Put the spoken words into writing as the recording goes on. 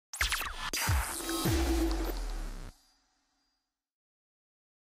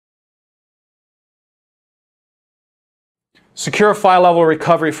secure file level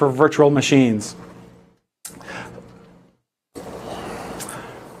recovery for virtual machines.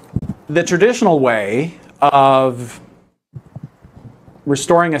 The traditional way of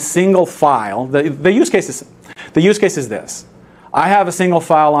restoring a single file, the use case is this. I have a single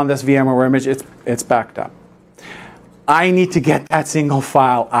file on this VMware image, it's backed up. I need to get that single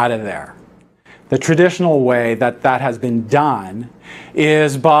file out of there. The traditional way that has been done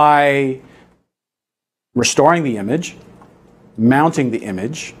is by restoring the image, mounting the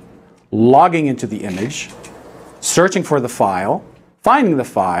image, logging into the image, searching for the file, finding the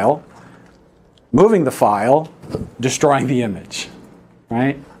file, moving the file, destroying the image,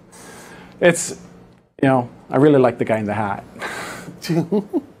 right? It's, you know, I really like the guy in the hat.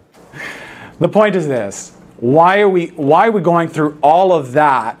 The point is this. Why are we going through all of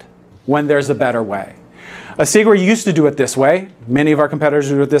that when there's a better way? Asigra used to do it this way. Many of our competitors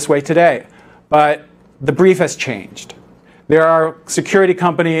do it this way today. But the brief has changed. There are security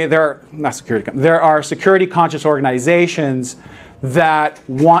conscious organizations that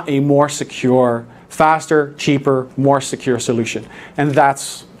want a more secure, faster, cheaper, more secure solution. And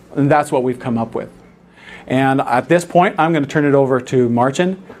that's what we've come up with. And at this point, I'm going to turn it over to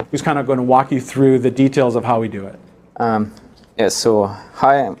Martin, who's kind of going to walk you through the details of how we do it. Yes, so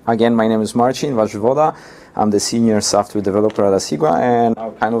hi, again, my name is Marcin Vajvoda. I'm the senior software developer at Asigra, and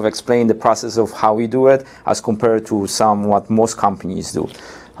I'll kind of explain the process of how we do it as compared to what most companies do.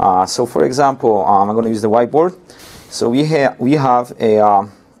 So for example, I'm going to use the whiteboard. So we have a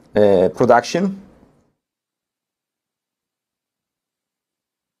production.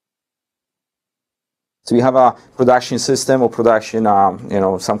 So you have a production system or production,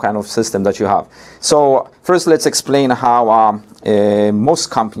 some kind of system that you have. So first, let's explain how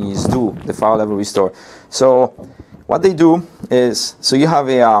most companies do the file level restore. So what they do is, so you have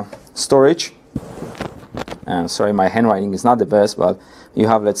a storage. And sorry, my handwriting is not the best, but you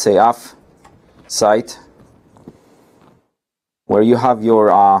have, let's say, off site where you have your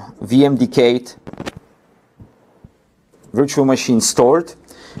VMDK virtual machine stored.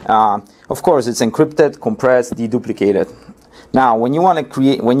 Of course, it's encrypted, compressed, deduplicated. Now, when you want to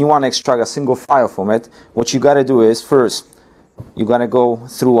extract a single file from it, what you got to do is first, you got to go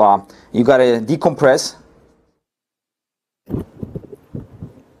through, you got to decompress,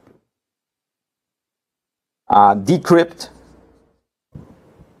 decrypt,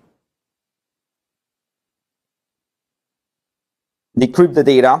 the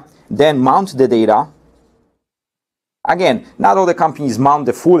data, then mount the data. Again, not all the companies mount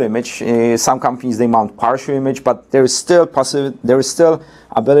the full image. Some companies, they mount partial image, but there is still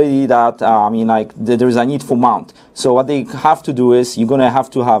ability that there is a need for mount. So what they have to do is you're going to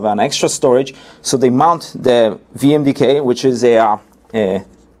have an extra storage. So they mount the VMDK, which is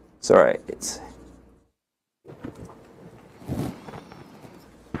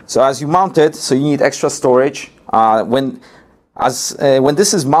so as you mount it, so you need extra storage. When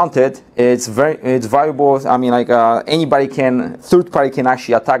this is mounted, it's valuable. Third party can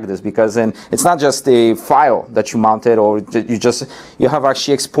actually attack this, because then it's not just a file that you mounted, or you have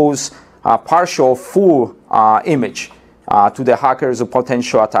actually exposed a partial full image to the hackers or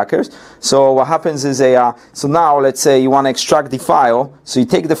potential attackers. So what happens is so now let's say you want to extract the file. So you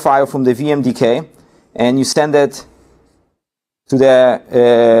take the file from the VMDK and you send it to the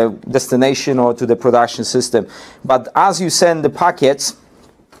destination or to the production system. But as you send the packets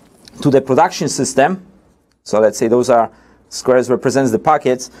to the production system, so let's say those are squares represents the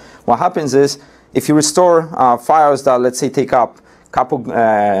packets, what happens is if you restore files that, let's say, take up couple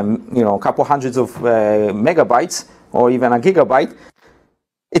hundreds of megabytes or even a gigabyte,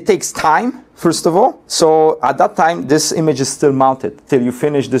 it takes time, first of all. So at that time, this image is still mounted till you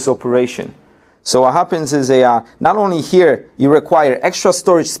finish this operation. So what happens is not only here you require extra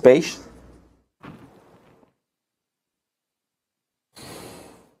storage space,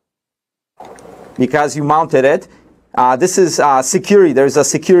 because you mounted it. This is security. There's a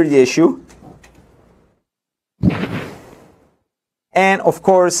security issue. And of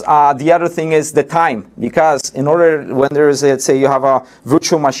course, the other thing is the time, because in order, when there is, let's say you have a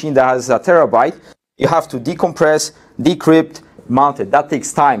virtual machine that has a terabyte, you have to decompress, decrypt, mount it. That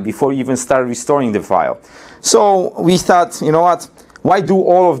takes time before you even start restoring the file. So we thought, you know what, why do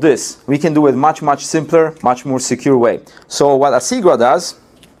all of this? We can do it much simpler, much more secure way. So what Asigra does,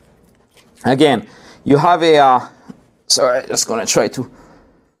 again, you have sorry, I'm just gonna try to,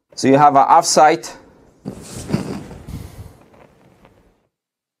 so you have an offsite.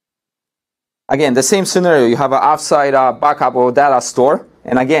 Again, the same scenario, you have an offsite backup or data store,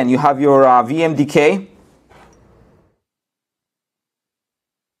 and again, you have your VMDK.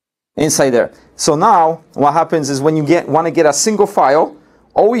 inside there. So now what happens is when you want to get a single file,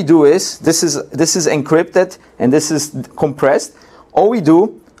 all we do is this is encrypted and this is compressed. All we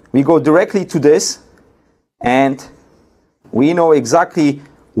do, we go directly to this and we know exactly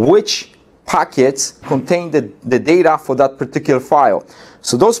which packets contain the data for that particular file.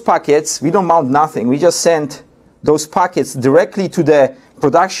 So those packets, we don't mount nothing. We just send those packets directly to the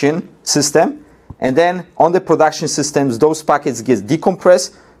production system, and then on the production systems, those packets get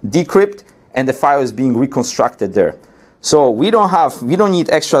decompressed, decrypted, and the file is being reconstructed there. So we don't need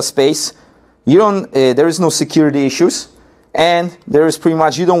extra space. There is no security issues, and there is pretty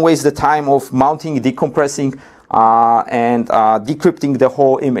much, you don't waste the time of mounting, decompressing, and decrypting the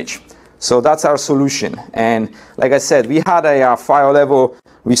whole image. So that's our solution. And like I said, we had a file level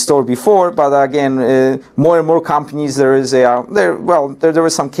restore before, but again, more and more companies, there were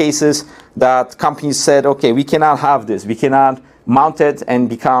some cases that companies said, okay, we cannot have this. We cannot mount it and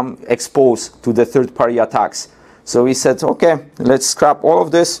become exposed to the third-party attacks. So we said, okay, let's scrap all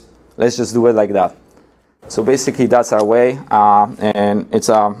of this. Let's just do it like that. So basically, that's our way, and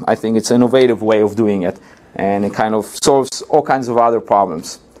I think it's an innovative way of doing it, and it kind of solves all kinds of other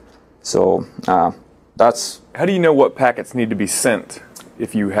problems. So that's. How do you know what packets need to be sent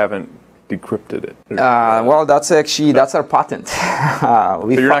if you haven't decrypted it? Well, that's our patent. So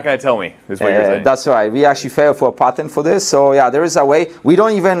you're not going to tell me, is what you're saying? That's right. We actually filed for a patent for this. So yeah, there is a way. We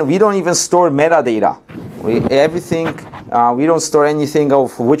don't even store metadata. We don't store anything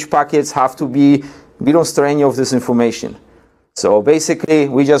of which packets have to be. We don't store any of this information. So basically,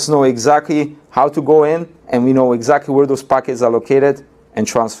 we just know exactly how to go in, and we know exactly where those packets are located and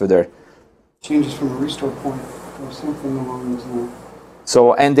transfer there. Changes from a restore point or something along those lines.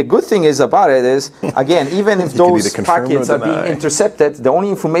 So, and the good thing is about it is, again, even if those packets are being intercepted, the only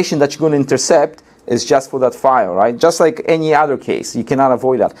information that you're going to intercept is just for that file, right? Just like any other case, you cannot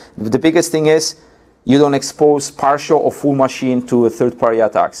avoid that. The biggest thing is you don't expose partial or full machine to third-party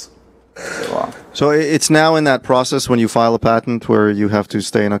attacks. So it's now in that process when you file a patent where you have to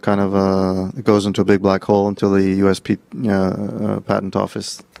stay in a kind of it goes into a big black hole until the U.S. Patent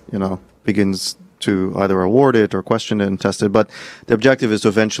Office, begins to either award it or question it and test it. But the objective is to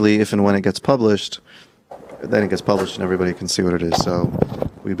eventually, if and when it gets published, then it gets published and everybody can see what it is. So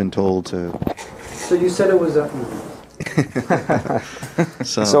we've been told to. So you said it was a.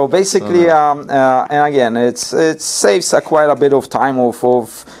 So basically, and again, it saves quite a bit of time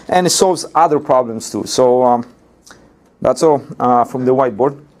and it solves other problems too. So that's all from the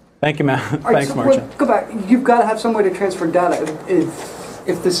whiteboard. Thank you, Matt. Thanks, Marcia. Go back. You've got to have some way to transfer data.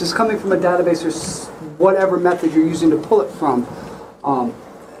 If this is coming from a database or whatever method you're using to pull it from,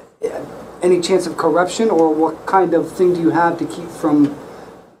 any chance of corruption, or what kind of thing do you have to keep from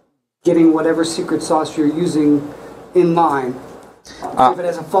getting whatever secret sauce you're using in line? If it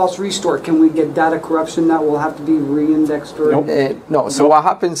has a false restore, can we get data corruption that will have to be re-indexed? Or no. So what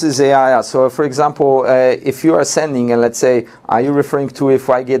happens is, so for example, if you are sending, and let's say, are you referring to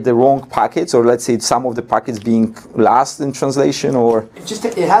if I get the wrong packets, or let's say some of the packets being lost in translation, or?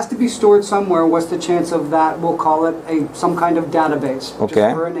 It has to be stored somewhere. What's the chance of that? We'll call it some kind of database, okay,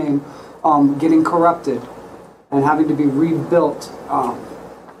 just for a name, getting corrupted and having to be rebuilt.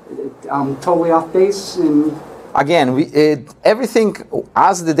 Totally off base and. Again, everything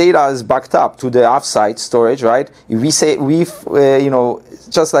as the data is backed up to the offsite storage, right?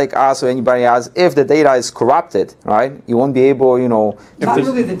 Just like us or anybody else, if the data is corrupted, right, you won't be able, Not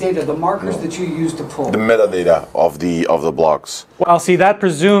really the data, the markers that you use to pull. The metadata of the blocks. Well, see, that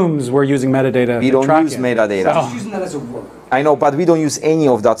presumes we're using metadata. We don't use metadata. I'm just using that as a word. I know, but we don't use any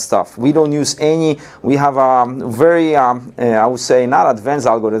of that stuff. We don't use any. We have very, I would say, not advanced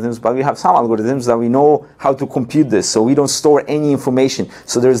algorithms, but we have some algorithms that we know how to compute this. So we don't store any information.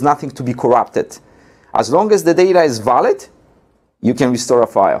 So there is nothing to be corrupted. As long as the data is valid, you can restore a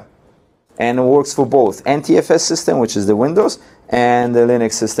file. And it works for both NTFS system, which is the Windows, and the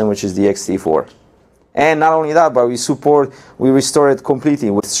Linux system, which is the XT4. And not only that, but we restore it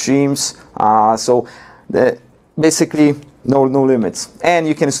completely with streams. Basically, no limits. And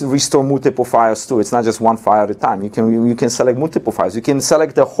you can restore multiple files too. It's not just one file at a time. You can select multiple files. You can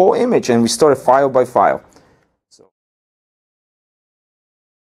select the whole image and restore it file by file.